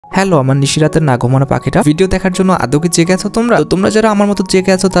Hello আমার নিশিরাতের না ঘুমানো পাখিটা ভিডিও দেখার জন্য আদৌ কি জেগে আছো তোমরা? তো তোমরা যারা আমার মতো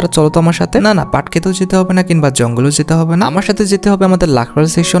জেগে আছো তারা চলো তো আমার সাথে। না না পাট খেতেও যেতে হবে না কিংবা জঙ্গলেও যেতে হবে না, আমার সাথে যেতে হবে আমাদের লাখরাল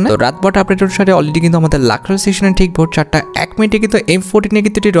সেকশনে। তো রাত 12টা আপডেট অনুসারে অলরেডি কিন্তু আমাদের লাখরাল সেকশনে ঠিক ভোর 4টা 1 মিনিটে কিন্তু M14 এর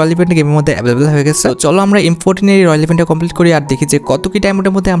কিন্তু একটি রয়্যাল ইভেন্ট গেমের মধ্যে অ্যাভেলেবল হয়ে গেছে। তো চলো আমরা M14 এর রয়্যাল ইভেন্টটা কমপ্লিট করি আর দেখি যে কত কি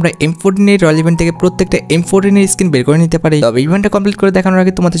টাইমের মধ্যে আমরা M14 এর রয়্যাল ইভেন্ট থেকে প্রত্যেকটা M14 এর স্কিন বের করে নিতে পারি। তবে ইভেন্টটা কমপ্লিট করে দেখানোর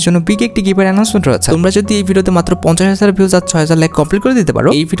আগে তোমাদের জন্য বিগ একটি গিভের অ্যানাউন্সমেন্ট রয়েছে। তোমরা যদি এই ভিডিওতে মাত্র 50,000 ভিউজ আর 6,000 লাইক কমপ্লিট করে দিতে পারো,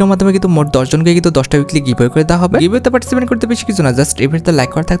 এই ভিডিওর মাধ্যমে কিন্তু মোট 10 জনকে কিন্তু 10টা উইকলি গিভওয়ে করে দেওয়া হবে। গিভওয়েতে পার্টিসিপেট করতে বেশি কিছু না, জাস্ট এই ভিডিওতে লাইক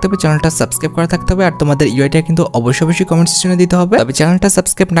করা থাকতে হবে, চ্যানেলটা সাবস্ক্রাইব করা থাকতে হবে আর তোমাদের ইউআইডিটা কিন্তু অবশ্যই কমেন্ট সেকশনে দিতে হবে। তবে চ্যানেলটা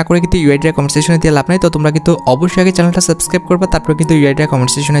সাবস্ক্রাইব না করে কিন্তু ইউআইডিটা কমেন্ট সেকশনে দিয়ে লাভ নাই, তো তোমরা কিন্তু অবশ্যই আগে চ্যানেলটা সাবস্ক্রাইব করবে, তারপর কিন্তু ইউআইডিটা কমেন্ট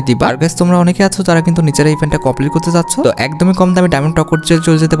সেকশনে দিবা। আর গাইস তোমরা অনেকে আছো যারা কিন্তু নিজেরা ইভেন্টটা কমপ্লিট করতে যাচ্ছ, তো একদমই কম দামে ডায়মন্ড টক করতে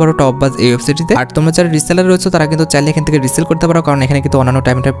চলে যেতে পারো টপ বাজ এই ওয়েবসাইটে। আর তোমরা যারা রিসেলার রয়েছে তারা কিন্তু চাইলে এখান থেকে রিসেল করতে পারো, কারণ এখানে কিন্তু অন্যান্য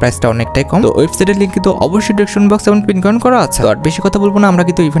ডায়মন্ডের প্রাইসটা অনেকটাই কম। তো ওয়েবসাইটের লিংক কিন্তু অবশ্যই ডেসক্রিপশন বক্স এবং পিন করা আছে। তো আর বেশি কথা বলবো না, আমরা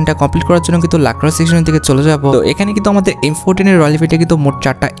কিন্তু ইভেন্টটা কমপ্লিট করার জন্য কিন্তু লাখরাল সেকশনের দিকে চলে যাবো। তো এখানে কিন্তু আমাদের M14 এর রয়্যাল ইভেন্টে কিন্তু মোট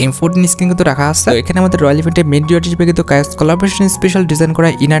 4টা M14 স্কিন কিন্তু রাখা আছে। তো এখানে আমাদের রয়্যাল ইভেন্টে মেইন ডিওটি হিসেবে কিন্তু কায়েস কোলাবোরেশন স্পেশাল ডিজাইন করা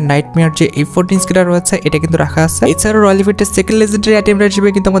ইনার নাইটমেয়ার যে M14 স্কিনটা রয়েছে এটা কিন্তু রাখা আছে। এছাড়াও রয়্যাল ইভেন্টের সেকেন্ড লেজেন্ডারি আইটেম হিসেবে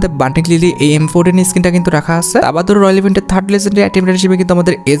কিন্তু আমাদের বান্টিং লিলি এই M14 স্কিনটা কিন্তু রাখা আছে। আবার রয়্যাল ইভেন্টের থার্ড লেজেন্ডারি আইটেম হিসেবে কিন্তু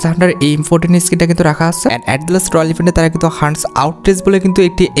আমাদের এজ হান্টার এই M14 স্কিনটা কিন্তু রাখা আছে। And at the last royal ইভেন্টে তারা কিন্তু হান্টস আউটরেজ বলে কিন্তু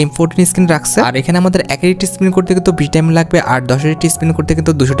একটি M14 স্কিন রাখছে। আর এখানে আমাদের একটি স্পিন করতে কিন্তু 20 টাইম লাগবে আর 10টি স্পিন করতে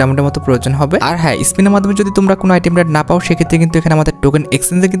কিন্তু 200 ডায়মন্ডের মতো প্রয়োজন হবে। আর হ্যাঁ, স্পিনের মাধ্যমে যদি তোমরা কোনো আইটেম রেট না পাও সেক্ষেত্রে কিন্তু এখানে আমাদের টোকেন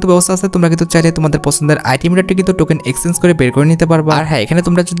এক্সচেঞ্জের কিন্তু ব্যবস্থা আছে। তোমরা কিন্তু চাইলে তোমাদের পছন্দের আইটেম রেটটি কিন্তু টোকেন এক্সচেঞ্জ করে বের করে নিতে পারবা। আর হ্যাঁ, এখানে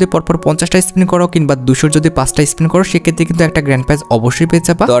তোমরা যদি পরপর 50টা স্পিন করো কিংবা 200 যদি 5টা স্পিন করো সেক্ষেত্রে কিন্তু একটা গ্র্যান্ড প্রাইজ অবশ্যই পেয়ে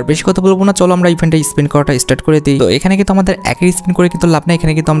যাবা। তো আর বেশি কথা বলবো না, চলো আমরা ইভেন্টে স্পিন করাটা স্টার্ট করে দিই। তো এখানে কিন্তু আমাদের একই স্পিন করে কিন্তু লাভ নাই,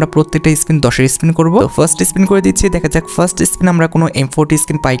 এখানে কিন্তু আমরা প্রত্যেকটা স্পিন 10এর স্পিন করবো। তো ফার্স্ট স্পিন করে দিচ্ছি, দেখা যাক ফার্স্ট স্পিন আমরা কোনো M40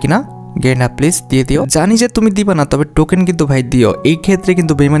 স্কিন পাই কিনা। গেনা প্লিজ দিয়ে দিও, জানি যে তুমি দিবা না তবে টোকেন কিন্তু ভাই দিও, এই ক্ষেত্রে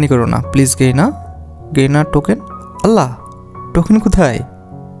কিন্তু বেইমানি করো না প্লিজ। গেনা টোকেন, আল্লাহ টোকেন কোথায়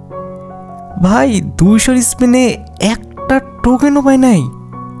ভাই? 200 স্পিনে একটা টোকেনও পাই নাই।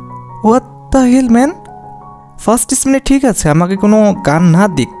 What the hell man? First স্পিনে ঠিক আছে আমাকে কোনো গান না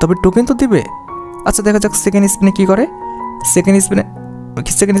দিক তবে টোকেন তো দিবে। আচ্ছা দেখা যাক সেকেন্ড স্পিনে কি করে। সেকেন্ড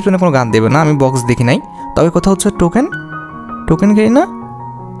স্পিনে কোনো গান দেবে না, আমি বক্স দেখি নাই। তবে কথা হচ্ছে টোকেন গেইনা।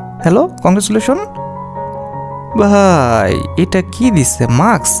 হ্যালো, কংগ্রেচুলেশন ভাই। এটা কি দিচ্ছে?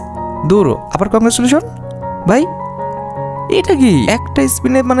 মার্কস দূরো, আবার কংগ্রেচুলেশন ভাই। এটা কি একটা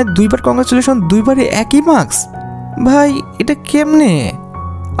স্পিনে মানে দুইবার কংগ্রেচুলেশন, দুইবারই একই মার্কস ভাই? এটা কেমনে?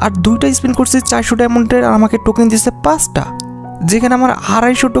 আর 2টা স্পিন করছে 400 ডায়মন্ডের আর আমাকে টোকেন দিচ্ছে 5টা, যেখানে আমার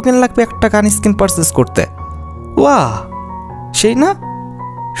 250 টোকেন লাগবে একটা গান স্কিন পারচেস করতে। ওয়াহ, সেই না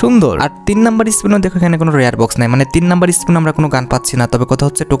সুন্দর। আর 3 নাম্বার স্পিনও দেখো এখানে কোনো রেয়ার বক্স নাই, মানে 3 নাম্বার স্পিন আমরা কোনো গান পাচ্ছি না। তবে কথা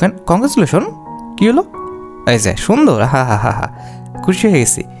হচ্ছে টোকেন। কংগ্রেচুলেশন, কি হলো? এই যে সুন্দর, হা হা হা হা, খুশি হয়ে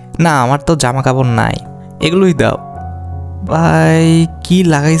গেছি। না আমার তো জামা কাপড় নাই, এগুলোই দাও ভাই। কি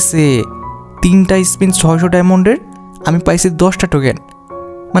লাগাইছে 3টা স্পিন 600 ডায়মন্ডের, আমি পাইছি 10টা টোকেন,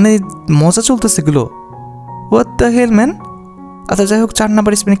 মানে মজা চলতেছে এগুলো। What the hell man? আচ্ছা যাই হোক, 4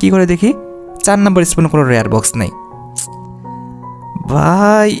 নাম্বার স্পিনে কি করে দেখি। 4 নাম্বার স্পিনে কোনো রেয়ার বক্স নেই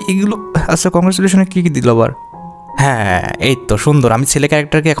ভাই এগুলো। আচ্ছা কংগ্রেচুলেশনে কি দিল আবার? হ্যাঁ এই তো সুন্দর, আমি ছেলে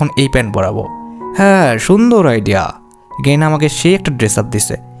ক্যারেক্টারকে এখন এই প্যান্ট পরাবো। হ্যাঁ সুন্দর আইডিয়া। গেইন আমাকে সেই একটা ড্রেস আপ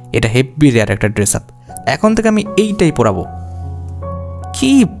দিছে, এটা হেভি রেয়ার একটা ড্রেস আপ, এখন থেকে আমি এইটাই পরাবো।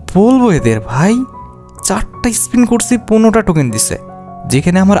 কি বলবো এদের ভাই, 4টা স্পিন করছি 15টা টোকেন দিছে,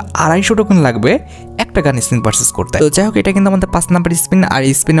 যেখানে আমার 250 টোকেন লাগবে একটা গান স্পিন পারচেস করতে। তো যাই হোক, এটা কিন্তু আমাদের 5 নাম্বার স্পিন, আর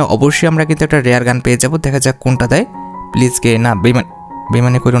এই স্পিনে অবশ্যই আমরা কিন্তু একটা রেয়ার গান পেয়ে যাবো। দেখা যাক কোনটা দেয়। প্লিজ না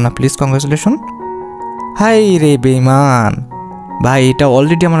বেইমানি করো না প্লিজ। কংগ্রেচুলেশন। হাই রে বেইমান ভাই, এটা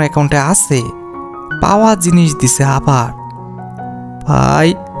অলরেডি আমার অ্যাকাউন্টে আছে, পাওয়া জিনিস দিছে আবার ভাই।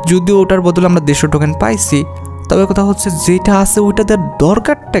 যদিও ওটার বদলে আমরা 150 টোকেন পাইছি, তবে কথা হচ্ছে যেটা আছে ওইটা দেওয়ার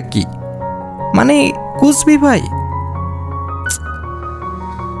দরকারটা কি? মানে কুচবি ভাই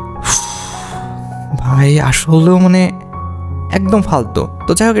আসলেও মানে একদম ফালতু।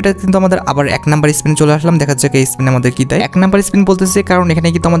 তো যাই হোক, এটা কিন্তু আমাদের আবার 1 নাম্বার স্পিন চলে আসলাম। দেখা যাক এই স্পিন আমাদের কি দেয়। 1 নাম্বার স্পিন বলতেছে কারণ এখানে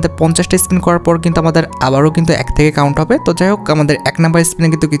কিন্তু আমাদের 50টা স্পিন করার পর কিন্তু আমাদের আবারও কিন্তু 1 থেকে কাউন্ট হবে। তো যাই হোক, আমাদের 1 নাম্বার স্পিনে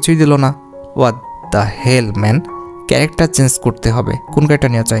কিন্তু কিছুই দিল না। What the hell man? Character change করতে হবে। কোন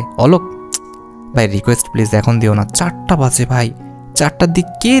ক্যারেক্টার নেওয়া চাই? অলোক ভাই, রিকোয়েস্ট প্লিজ এখন দিও না। 4টা বাজে ভাই, 4টার দিক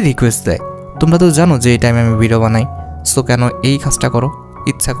কে রিকোয়েস্ট দেয়? তোমরা তো জানো যে এই টাইমে আমি ভিডিও বানাই, সো কেন এই কাজটা করো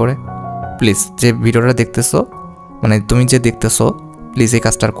ইচ্ছা করে? প্লিজ যে ভিডিওটা দেখতেছো, মানে তুমি যে দেখতেছো, প্লিজ এই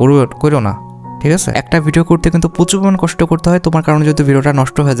কাজটা করো না, ঠিক আছে? একটা ভিডিও করতে কিন্তু প্রচুর পরিমাণ কষ্ট করতে হয়, তোমার কারণে যদি ভিডিওটা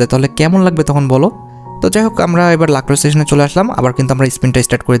নষ্ট হয়ে যায় তাহলে কেমন লাগবে তখন বলো? তো যাই হোক, আমরা এবার লাখরাল সেশনে চলে আসলাম, আবার কিন্তু আমরা স্পিনটা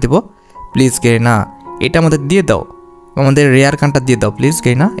স্টার্ট করে দেবো। প্লিজ না, এটা আমাদের দিয়ে দাও। আমাদের রেয়ার গানটা দিয়ে দাও প্লিজ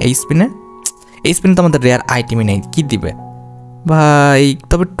গাইনা। এই স্পিনে তো আমাদের রেয়ার আইটেমই নেই, কি দিবে ভাই?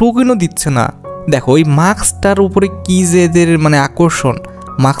 তবে টোকেনও দিচ্ছে না। দেখো ওই মাস্কটার উপরে কি যে এদের মানে আকর্ষণ,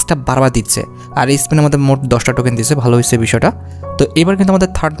 মাস্কটা বারবার দিচ্ছে। আর এই স্পিনে আমাদের মোট 10টা টোকেন দিচ্ছে, ভালো হয়েছে বিষয়টা। তো এবার কিন্তু আমাদের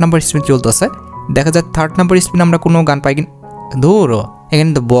 3rd নাম্বার স্পিন চলতেছে, দেখা যায় 3rd নাম্বার স্পিনে আমরা কোনো গান পাই কি। ধরো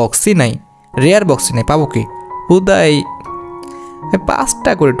এখানে তো বক্সই নাই, রেয়ার বক্সই নাই, পাবো কি? হুদাই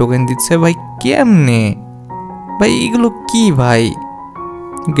 5টা করে টোকেন দিচ্ছে ভাই, কেমনে ভাই? এগুলো কি ভাই?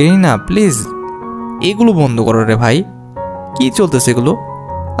 গেরিনা প্লিজ এগুলো বন্ধ করো রে ভাই, কি চলতেছে এগুলো?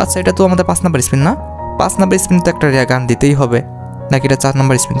 আচ্ছা এটা তো আমাদের 5 নাম্বার স্পিন না? 5 নাম্বার স্পিন তো একটা রেয়ার গান দিতেই হবে, নাকি এটা 4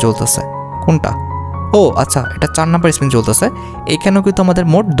 নাম্বার স্পিন চলতেছে? কোনটা? ও আচ্ছা এটা 4 নাম্বার স্পিন চলতেছে। এখানেও কিন্তু আমাদের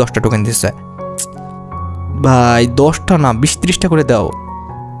মোট 10টা টোকেন দিচ্ছে ভাই, 10টা না 20-30টা করে দাও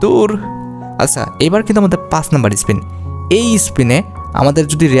তোর। আচ্ছা এবার কিন্তু আমাদের 5 নাম্বার স্পিন। এই স্পিনে আমাদের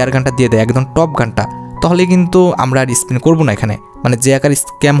যদি রেয়ার গানটা দিয়ে দেয়, একদম টপ গানটা, তাহলে কিন্তু আমরা আর স্পিন করবো না এখানে, মানে যে আকার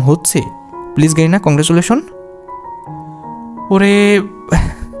স্ক্যাম হচ্ছে। Please গাইনা congratulation. ওরে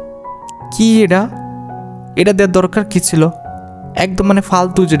কি এটা দেওয়ার দরকার কি ছিল? একদম মানে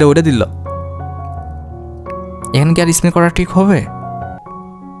ফালতু যেটা ওটা দিল। এখানে কি আর স্পিন করা ঠিক হবে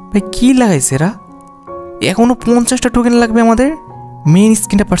ভাই? কি লাগাইছে এরা? এখনো 50টা টোকেন লাগবে আমাদের মেইন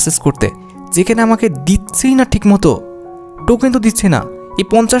স্ক্রিনটা পারচেস করতে, যেখানে আমাকে দিচ্ছেই না ঠিক মতো, টোকেন তো দিচ্ছে না। এই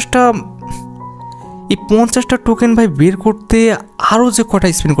 50টা টোকেন ভাই বের করতে আরও যে কটা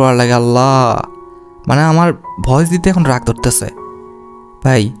স্পিন করা লাগে আল্লাহ, মানে আমার ভয়েস দিতে এখন রাগ ধরতেছে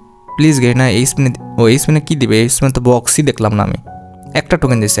ভাই। প্লিজ গে না এই স্পিনে, এই স্পিনে কী দিবে? এই স্পিনে তো বক্সই দেখলাম না আমি, একটা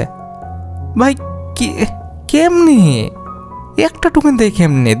টোকেন দিছে ভাই। কি কেমনে একটা টোকেন দেয়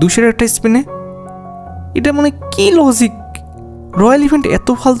কেমনে 200 একটা স্পিনে? এটা মানে কি লজিক? রয়্যাল ইভেন্ট এত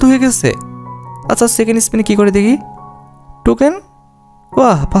ফালতু হয়ে গেছে। আচ্ছা সেকেন্ড স্পিনে কী করে দেখি? টোকেন,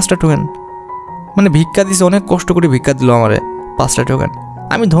 বাহ 5টা টোকেন, মানে ভিক্ষা দিছে, অনেক কষ্ট করে ভিক্ষা দিল আমারে 5টা টোকেন।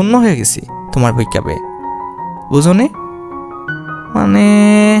 আমি ধন্য হয়ে গেছি তোমার ভিক্ষা পেয়ে, বুঝো নি? মানে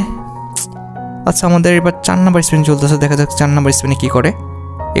আচ্ছা আমাদের এবার 4 নাম্বার স্পিন চলতেছে, দেখা যাক 4 নাম্বার স্পিনে কী করে।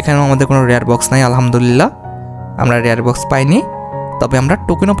 এখানেও আমাদের কোনো রেয়ার বক্স নাই আলহামদুলিল্লাহ, আমরা রেয়ার বক্স পাইনি, তবে আমরা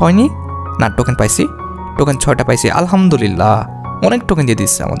টোকেনও পাইনি। না টোকেন পাইছি, টোকেন 6টা পাইছি আলহামদুলিল্লাহ, অনেক টোকেন দিয়ে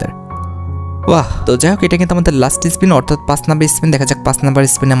দিচ্ছে আমাদের, বাহ। তো যাই হোক এটা কিন্তু আমাদের লাস্ট স্পিন, অর্থাৎ 5 নাম্বার স্পিন। দেখা যাক 5 নাম্বার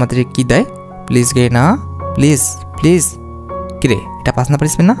স্পিনে আমাদের কী দেয়। প্লিজ গে না, প্লিজ প্লিজ। কিরে এটা 5 নাম্বার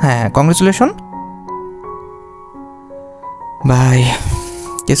স্পিন না? হ্যাঁ কংগ্রেচুলেশন ভাই,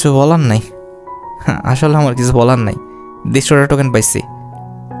 কিছু বলার নাই, আসলে আমার কিছু বলার নাই। 150টা টোকেন পাইছি,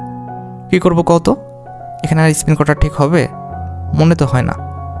 কী করবো কত? এখানে আর স্পিন করা ঠিক হবে? মনে তো হয় না।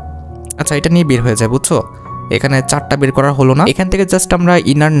 আচ্ছা এটা নিয়ে বের হয়ে যায়, বুঝছো? এখানে 4টা বের করা হলো না, এখান থেকে জাস্ট আমরা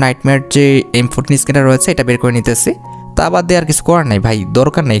ইনার নাইটমেয়ার যে M14 স্কিনটা রয়েছে এটা বের করে নিতেছি। তা বাদ দিয়ে আর কিছু করার নাই ভাই,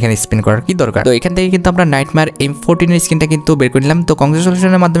 দরকার নেই এখানে স্পিন করার, কি দরকার? তো এখান থেকে কিন্তু আমরা নাইটমেয়ার M14 স্কিনটা কিন্তু বের করে নিলাম। তো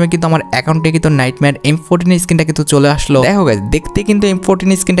কংগ্রেচুলেশনের মাধ্যমে কিন্তু আমার অ্যাকাউন্টে কিন্তু নাইটমেয়ার M14 স্কিনটা কিন্তু চলে আসলো। দেখো গাইস দেখতে কিন্তু M14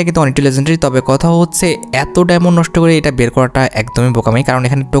 স্কিনটা কিন্তু অনেকটা লেজেন্ডারি, তবে কথা হচ্ছে এত ডায়মন্ড নষ্ট করে এটা বের করাটা একদমই বোকামি, কারণ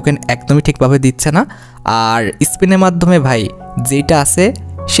এখানে টোকেন একদমই ঠিকভাবে দিচ্ছে না। আর স্পিনের মাধ্যমে ভাই যেটা আছে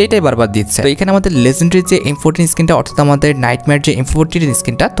সেটাই বারবার দিচ্ছে। তো এখানে আমাদের লেজেন্ডারি যে M14 স্কিনটা, অর্থাৎ আমাদের নাইটমেয়ার যে M14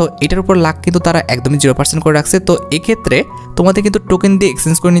 স্কিনটা, তো এটার উপর লাক কিন্তু তারা একদমই 0% করে রাখছে। তো এক্ষেত্রে তোমাদের কিন্তু টোকেন দিয়ে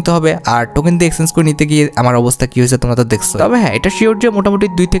এক্সচেঞ্জ করে নিতে হবে, আর টোকেন দিয়ে এক্সচেঞ্জ করে নিতে গিয়ে আমার অবস্থা কি হয়েছে তোমরা তো দেখছো। তবে হ্যাঁ এটা শিওর যে মোটামুটি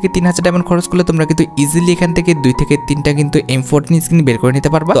 2 থেকে 3,000 ডায়মন্ড খরচ করলে তোমরা কিন্তু ইজিলি এখান থেকে 2 থেকে 3টা কিন্তু M14 স্কিন বের করে নিতে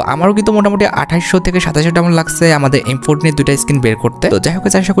পারবা। তো আমারও কিন্তু মোটামুটি 2800 থেকে 2700 ডায়মন্ড লাগছে আমাদের M14 এর 2টা স্কিন বের করতে। তো যাই হোক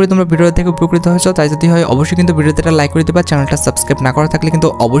আশা করি তোমরা ভিডিও থেকে উপকৃত হয়েছো, তাই যদি হয় অবশ্যই কিন্তু ভিডিওতে একটা লাইক করে দিবা, চ্যানেলটা সাবস্ক্রাইব না করা থাকলে কিন্তু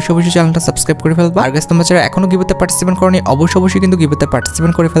অবশ্যই চ্যানেলটা সাবস্ক্রাইব করে ফেলবা। আর গাইস তোমরা যারা এখনো গিভওয়েতে পার্টিসিপেট করনি অবশ্যই কিন্তু গিভওয়েতে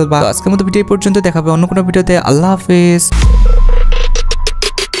পার্টিসিপেট করে ফেলবা। তো আজকের মতো ভিডিও পর্যন্ত, দেখা হবে অন্য কোনো ভিডিওতে। আল্লাহ হাফেজ।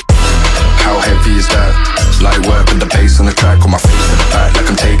 How heavy is that? Light work with the bass on the track, on my face in the back like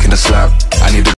I'm taking